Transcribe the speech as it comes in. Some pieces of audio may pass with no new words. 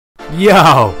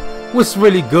Yo, what's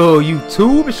really good,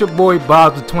 YouTube? It's your boy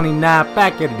Bob29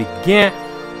 back at it again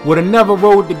with another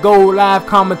Road to Gold live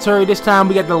commentary. This time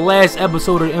we got the last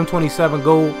episode of the M27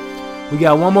 Gold. We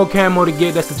got one more camo to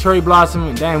get. That's the Cherry Blossom.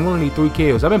 And damn, we only need 3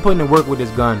 kills. I've been putting in work with this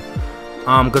gun.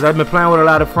 Because I've been playing with a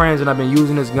lot of friends and I've been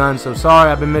using this gun. So sorry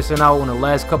I've been missing out on the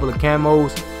last couple of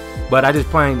camos. But I've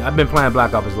been playing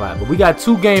Black Ops Live. But we got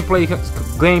 2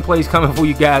 gameplays coming for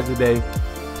you guys today.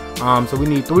 So we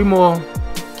need 3 more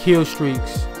kill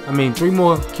streaks. 3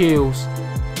 more kills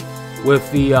with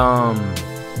the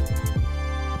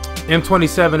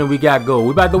M27 and we got gold.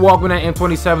 We about to walk with that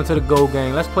M27 to the gold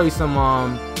game. Let's play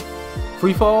some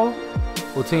free fall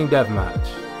or team deathmatch.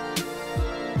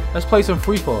 Let's play some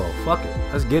free fall. Fuck it.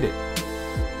 Let's get it.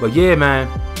 But yeah, man.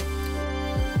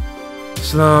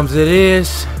 Slums it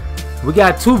is. We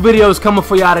got 2 videos coming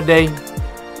for y'all today.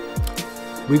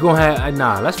 We gonna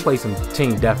have let's play some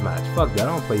team deathmatch. Fuck that. I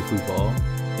don't play free fall.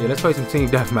 Yeah, let's play some team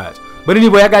deathmatch. But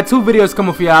anyway, I got 2 videos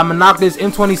coming for y'all. I'm gonna knock this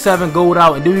M27 gold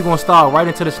out and then we're gonna start right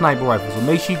into the sniper rifle. So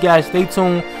make sure you guys stay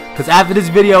tuned, because after this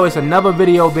video, it's another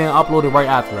video being uploaded right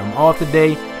after. I'm off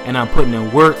today and I'm putting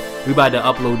in work. We about to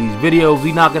upload these videos.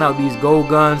 We knocking out these gold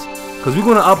guns, because we're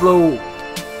gonna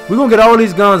get all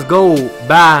these guns gold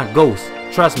by Ghost.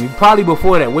 Trust me, probably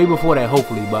before that, way before that,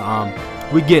 hopefully. But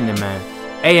we getting it, man.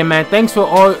 Hey man, thanks for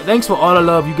all the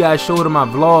love you guys showed in my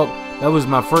vlog. That was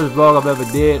my first vlog I've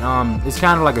ever did. It's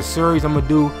kind of like a series I'm gonna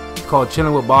do. It's called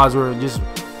Chilling with Bosworth. Just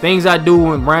things I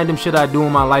do and random shit I do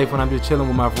in my life when I'm just chilling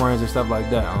with my friends and stuff like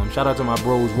that. Shout out to my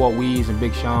bros Walt Weeds and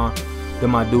Big Sean. They're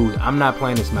my dudes. I'm not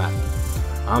playing this map.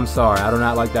 I'm sorry, I do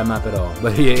not like that map at all.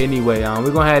 But yeah, anyway, we're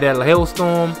gonna have that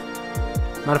hailstorm.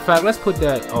 Matter of fact, let's put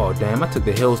that. Oh damn, I took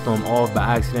the hailstorm off by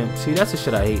accident. See, that's the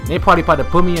shit I hate. They probably about to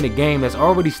put me in a game that's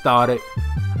already started.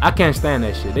 I can't stand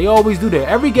that shit. They always do that.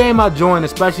 Every game I join,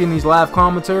 especially in these live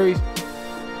commentaries,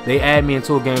 they add me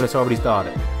into a game that's already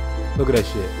started. Look at that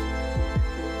shit.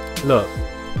 Look.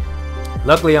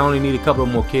 Luckily, I only need a couple of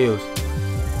more kills.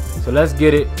 So let's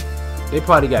get it. They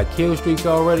probably got kill streaks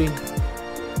already.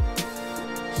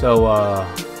 So,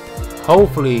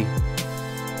 hopefully,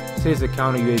 since the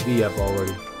counter UAV up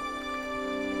already.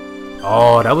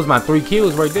 Oh, that was my 3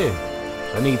 kills right there.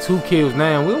 I need 2 kills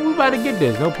now. We about to get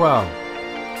this. No problem.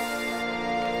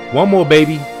 One more,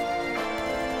 baby.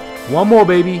 One more,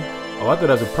 baby. Oh, I thought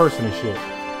that was a person and shit.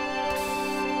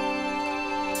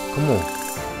 Come on.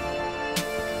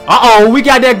 Uh-oh, we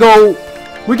got that gold.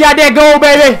 We got that gold,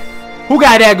 baby. Who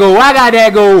got that gold? I got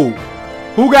that gold.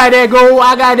 Who got that gold?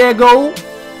 I got that gold.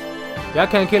 Y'all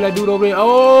can't kill that dude over there.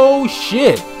 Oh,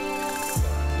 shit.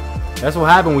 That's what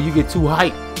happened when you get too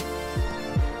hyped.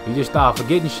 You just start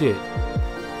forgetting shit.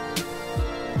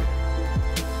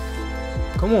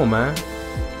 Come on, man.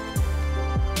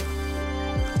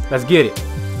 Let's get it.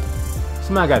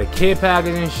 Somebody got a care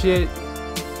package and shit.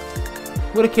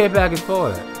 What a care package for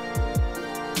that?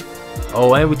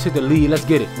 Oh, and we took the lead. Let's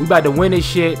get it. We about to win this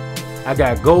shit. I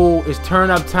got gold. It's turn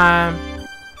up time.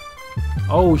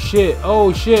 Oh shit.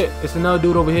 Oh shit. It's another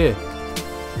dude over here.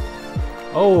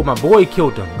 Oh, my boy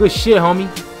killed him. Good shit, homie.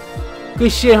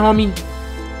 Good shit, homie.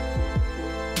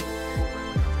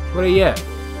 Where they at?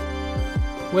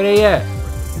 Where they at?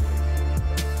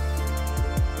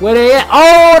 Where they at?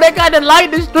 Oh, they got the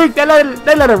lightning streak. They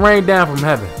let it rain down from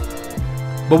heaven.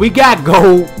 But we got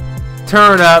gold,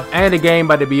 turn up, and the game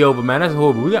about to be over, man. That's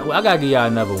horrible. I gotta give y'all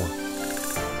another one.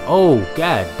 Oh,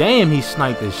 god damn, he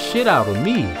sniped the shit out of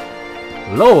me.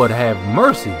 Lord have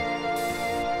mercy.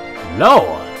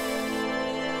 Lord.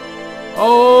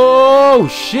 Oh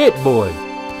shit, boy.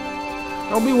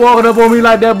 Don't be walking up on me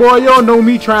like that, boy. You don't know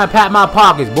me trying to pat my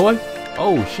pockets, boy.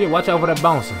 Oh shit, watch out for that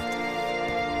bouncing.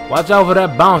 Watch out for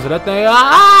that bouncer. That thing.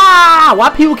 Ah! Why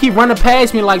people keep running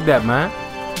past me like that, man?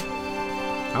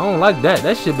 I don't like that.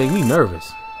 That shit make me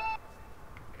nervous.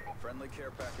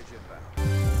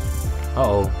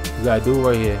 Uh-oh. We got a dude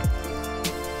right here.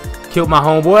 Killed my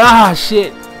homeboy. Ah,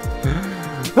 shit.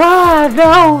 Ah,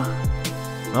 no.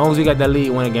 As long as we got that lead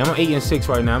win again. I'm 8-6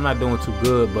 right now. I'm not doing too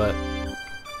good, but...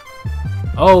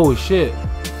 Oh, shit.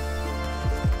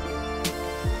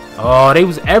 Oh, they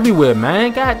was everywhere,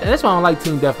 man. God, that's why I don't like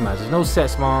team deathmatch. There's no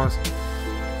set spawns.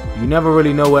 You never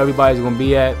really know where everybody's gonna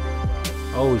be at.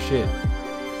 Oh shit.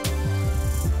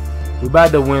 We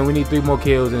about to win. We need 3 more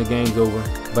kills and the game's over.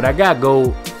 But I got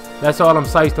gold. That's all I'm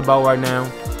psyched about right now.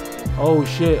 Oh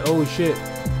shit. Oh shit.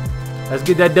 Let's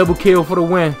get that double kill for the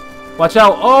win. Watch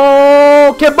out.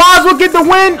 Oh, can Boswell get the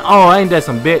win? Oh, ain't that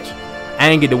some bitch? I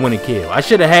ain't get the winning kill. I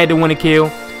should have had the winning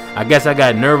kill. I guess I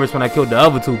got nervous when I killed the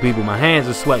other 2 people. My hands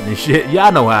are sweating and shit.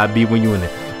 Y'all know how I be when you in a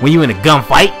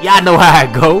gunfight. Y'all know how I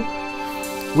go.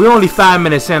 We're only 5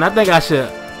 minutes in. I think I should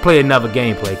play another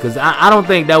gameplay, because I don't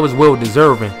think that was well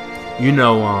deserving. You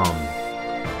know,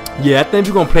 yeah, I think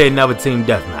we're gonna play another team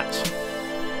deathmatch.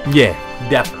 Yeah,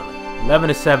 definitely.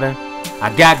 11-7. I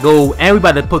got gold, and we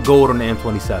about to put gold on the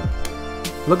M27.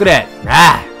 Look at that.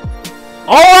 Ah.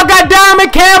 Oh, I got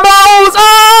diamond camos.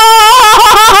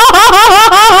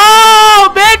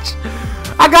 Oh, bitch.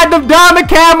 I got them diamond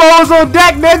camos on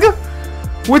deck, nigga.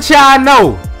 What y'all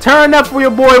know? Turn up for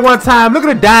your boy one time. Look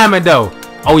at the diamond, though.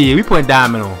 Oh, yeah, we putting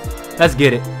diamond on. Let's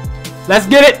get it. Let's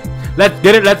get it. Let's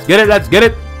get it. Let's get it. Let's get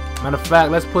it. Matter of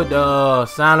fact, let's put the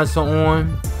silencer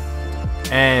on.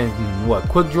 And what?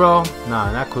 Quick draw?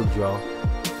 Nah, not quick draw.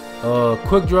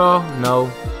 Quick draw? No.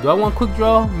 Do I want quick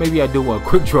draw? Maybe I do want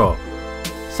quick draw.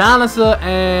 Silencer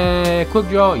and quick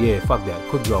draw? Yeah, fuck that.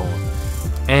 Quick draw on.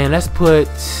 And let's put...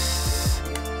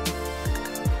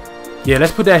 yeah,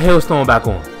 let's put that hailstone back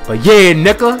on. But yeah,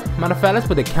 nigga. Matter of fact, let's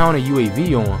put the counter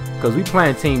UAV on. Because we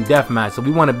playing team deathmatch, so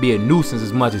we want to be a nuisance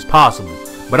as much as possible.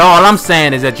 But all I'm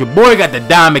saying is that your boy got the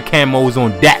diamond camos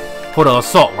on deck for the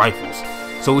assault rifles.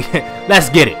 So let's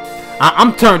get it.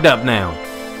 I'm turned up now.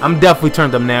 I'm definitely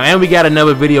turned up now. And we got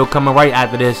another video coming right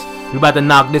after this. We about to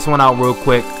knock this one out real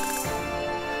quick.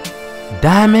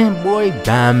 Diamond, boy.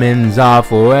 Diamonds are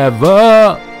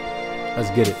forever. Let's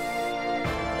get it.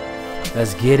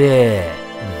 Let's get it.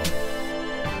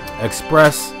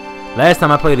 Express. Last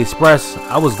time I played Express,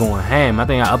 I was going ham. I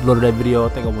think I uploaded that video. I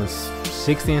think I was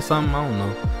 60 and something. I don't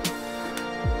know.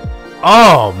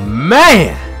 Oh,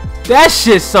 man. That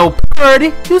shit's so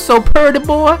pretty. You so pretty,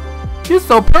 boy. You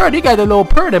so pretty. You got a little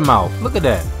pretty mouth. Look at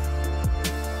that.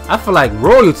 I feel like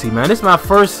royalty, man. This is my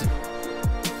first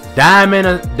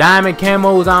diamond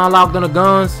camos I unlocked on the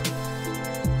guns.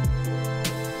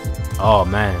 Oh,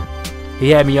 man. He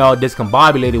had me all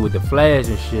discombobulated with the flash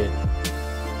and shit.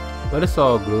 But it's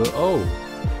all good. Oh.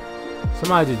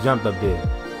 Somebody just jumped up there.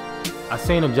 I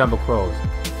seen him jump across.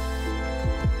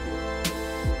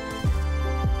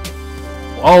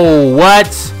 Oh,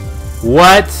 what?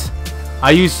 What?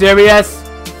 Are you serious?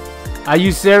 Are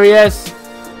you serious?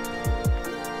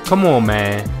 Come on,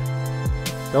 man.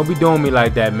 Don't be doing me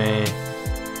like that, man.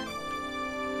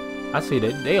 I see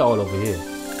that they all over here.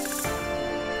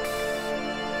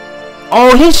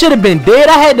 Oh, he should have been dead.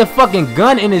 I had the fucking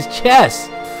gun in his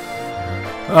chest.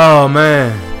 Oh,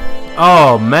 man.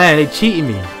 Oh, man. They cheating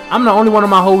me. I'm the only one on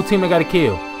my whole team that got a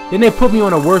kill. Then they put me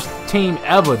on the worst team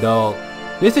ever, dog.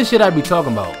 This is shit I be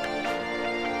talking about.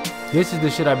 This is the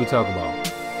shit I be talking about.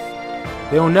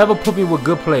 They don't never put me with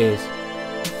good players.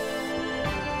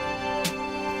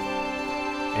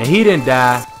 And he didn't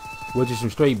die, which is some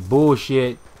straight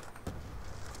bullshit.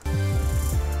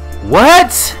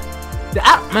 What?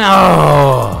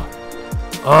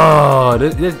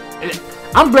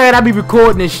 I'm glad I be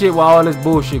recording this shit while all this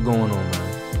bullshit going on, man.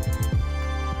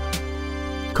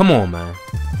 Come on, man.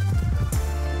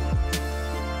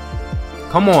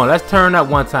 Come on, let's turn up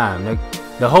one time.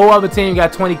 The whole other team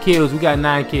got 20 kills. We got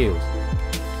 9 kills.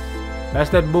 That's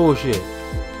that bullshit.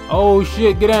 Oh,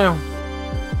 shit. Get down.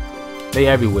 They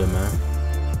everywhere, man.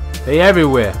 They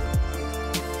everywhere.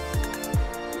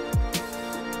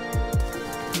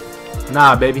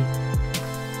 Nah, baby.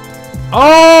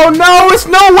 Oh, no. It's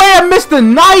no way I missed the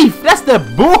knife. That's the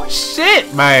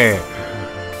bullshit, man.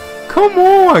 Come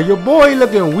on. Your boy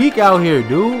looking weak out here,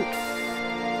 dude.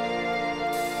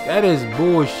 That is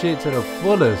bullshit to the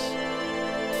fullest.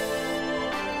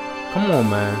 Come on,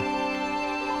 man.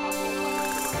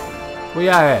 Where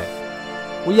y'all at?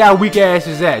 Where y'all weak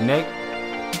asses at, Nick?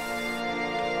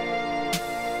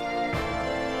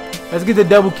 Let's get the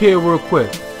double kill real quick.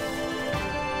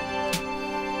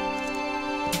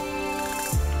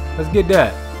 Let's get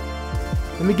that.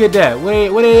 Let me get that.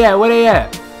 Where they at? Where they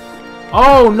at?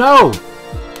 Oh, no.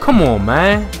 Come on,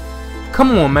 man.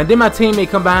 Come on, man. Then my teammate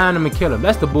come behind him and kill him.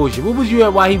 That's the bullshit. Where was you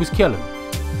at while he was killing?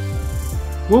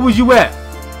 Where was you at?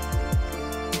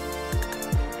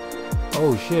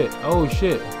 Oh, shit. Oh,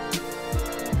 shit.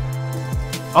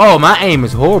 Oh, my aim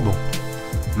is horrible.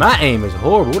 My aim is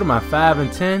horrible. What am I, 5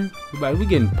 and 10? We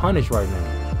getting punished right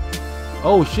now.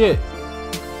 Oh, shit.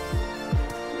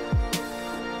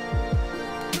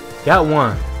 Got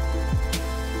one.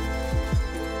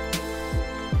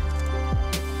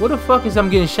 Where the fuck is I'm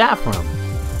getting shot from?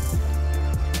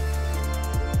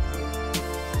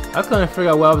 I couldn't figure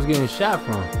out where I was getting shot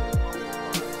from.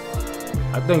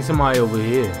 I think somebody over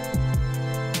here.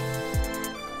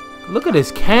 Look at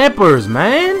this campers,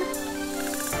 man.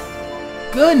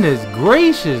 Goodness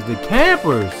gracious, the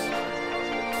campers.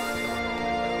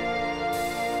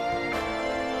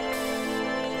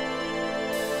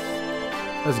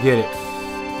 Let's get it.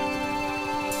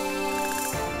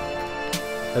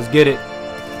 Let's get it.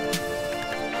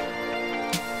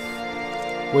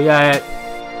 Where y'all at?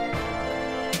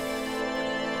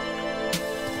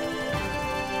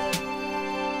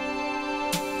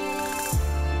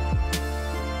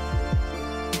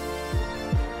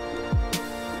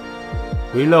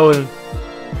 Reloading.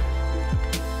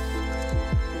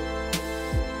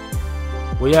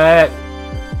 Where y'all at?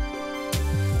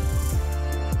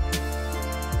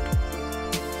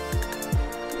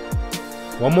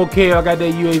 One more kill, I got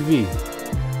that UAV.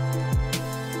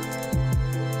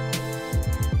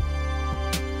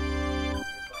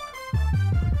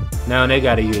 Now they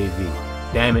got a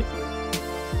UAV. Damn it.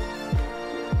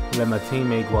 Let my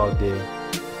teammate go out there.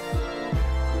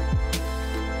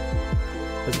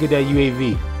 Let's get that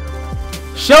UAV.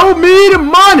 Show me the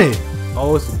money!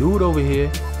 Oh, it's a dude over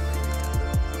here.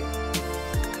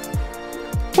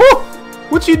 Woo!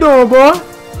 What you doing, boy?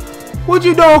 What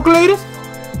you doing, Cletus?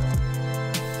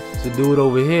 It's a dude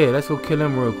over here. Let's go kill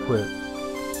him real quick.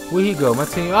 Where he go? My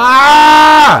team.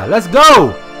 Ah! Let's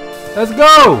go! Let's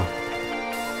go!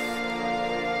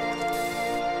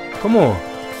 Come on.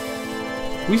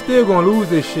 We still gonna lose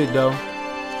this shit though.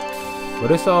 But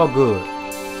it's all good.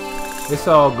 It's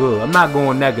all good. I'm not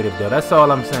going negative though. That's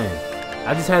all I'm saying.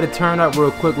 I just had to turn up real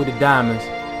quick with the diamonds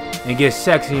and get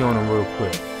sexy on them real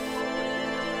quick.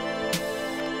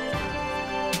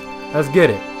 Let's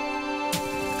get it.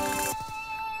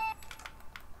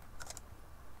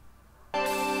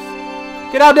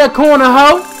 Get out that corner,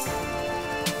 hoe.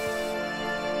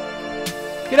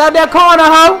 Get out that corner,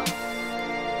 hoe.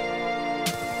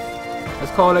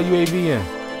 Let's call that UAV in.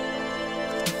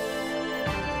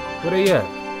 Where they at?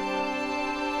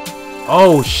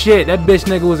 Oh shit, that bitch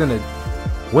nigga was in the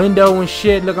window and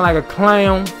shit looking like a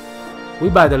clown. We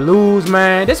about to lose,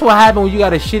 man. This is what happened when you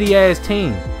got a shitty ass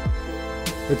team.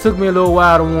 It took me a little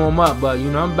while to warm up, but you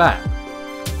know I'm back.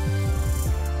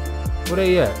 Where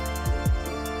they at?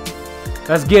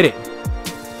 Let's get it.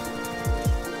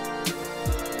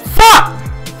 Fuck!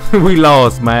 We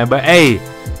lost, man, but hey,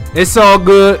 it's all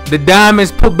good. The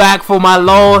diamonds put back for my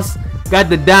loss. Got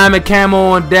the diamond camo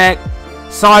on deck.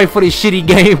 Sorry for the shitty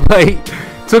gameplay.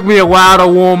 Took me a while to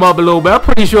warm up a little bit. I'm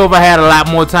pretty sure if I had a lot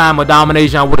more time of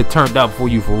domination, I would have turned up for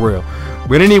you for real.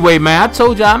 But anyway, man, I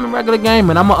told you I'm a regular gamer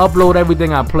and I'm gonna upload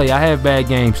everything I play. I have bad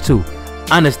games too.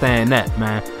 Understand that,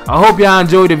 man. I hope y'all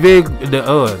enjoyed the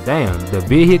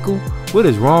vehicle. What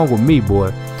is wrong with me,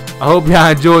 boy? I hope y'all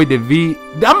enjoyed the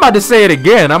I'm about to say it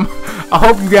again. I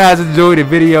hope you guys enjoyed the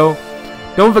video.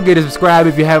 Don't forget to subscribe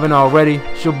if you haven't already.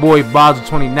 It's your boy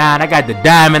Basel29. I got the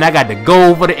diamond. I got the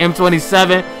gold for the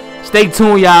M27. Stay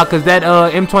tuned, y'all, cause that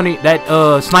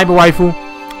sniper rifle,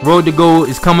 Road to Gold,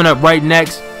 is coming up right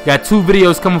next. Got 2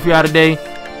 videos coming for y'all today.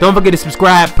 Don't forget to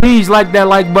subscribe. Please like that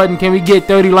like button. Can we get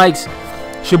 30 likes?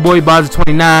 It's your boy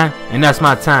Basel29, and that's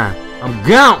my time. I'm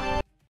gone.